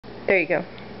There you go.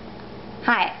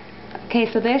 Hi.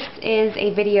 Okay, so this is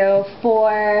a video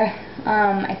for,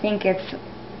 I think it's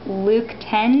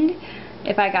luktende.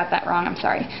 If I got that wrong, I'm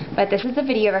sorry. But this is a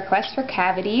video request for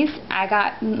cavities. I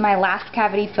got my last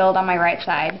cavity filled on my right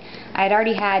side. I had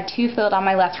already had 2 filled on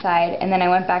my left side, and then I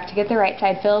went back to get the right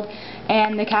side filled,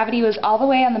 and the cavity was all the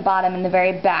way on the bottom in the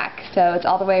very back, so it's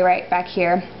all the way right back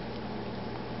here.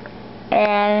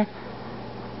 And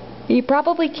you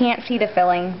probably can't see the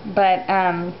filling, but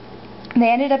they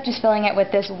ended up just filling it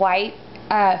with this white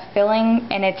filling,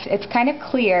 and it's kind of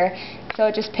clear, so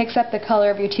it just picks up the color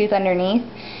of your tooth underneath.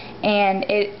 And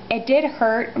it did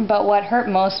hurt, but what hurt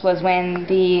most was when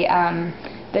the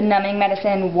numbing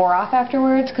medicine wore off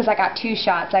afterwards, because I got 2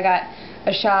 shots. I got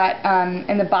a shot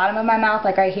in the bottom of my mouth,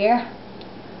 like right here,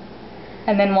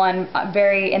 and then one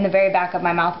in the very back of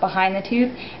my mouth behind the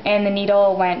tooth, and the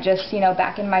needle went just,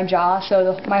 back in my jaw,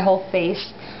 so my whole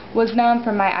face was numb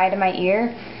from my eye to my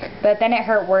ear. But then it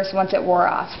hurt worse once it wore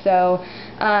off. So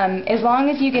as long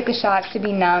as you get the shots to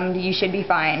be numbed, you should be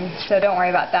fine, so don't worry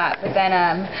about that. But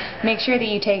then make sure that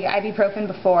you take ibuprofen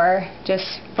before,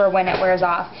 just for when it wears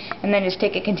off, and then just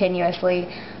take it continuously.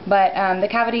 But the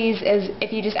cavities is,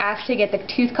 if you just ask to get the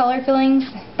tooth color fillings,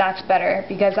 that's better,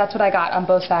 because that's what I got on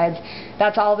both sides.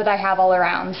 That's all that I have all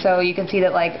around, so you can see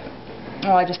that, like,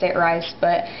 well, I just ate rice,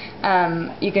 but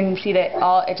you can see that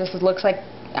it just looks like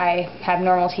I have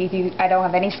normal teeth. I don't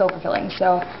have any silver fillings,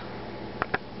 so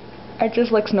it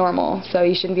just looks normal, so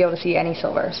you shouldn't be able to see any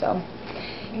silver, so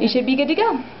you should be good to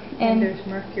go. And there's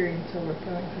mercury and silver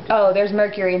fillings. Oh, there's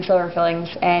mercury and silver fillings,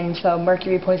 and so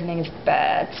mercury poisoning is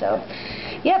bad, so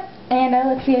yep. And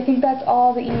let's see, I think that's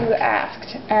all that you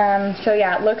asked. So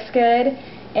yeah, it looks good,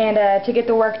 and to get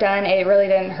the work done, it really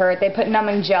didn't hurt. They put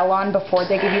numbing gel on before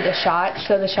they give you the shot,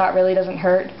 so the shot really doesn't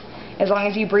hurt. As long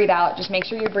as you breathe out, just make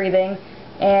sure you're breathing.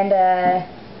 And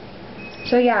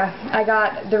so yeah,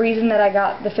 the reason that I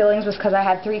got the fillings was because I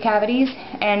had 3 cavities,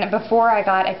 and before I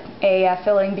got a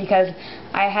filling because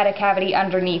I had a cavity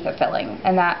underneath a filling,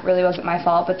 and that really wasn't my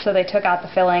fault. But so they took out the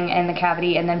filling and the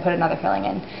cavity and then put another filling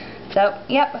in. So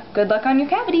yep, good luck on your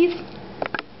cavities.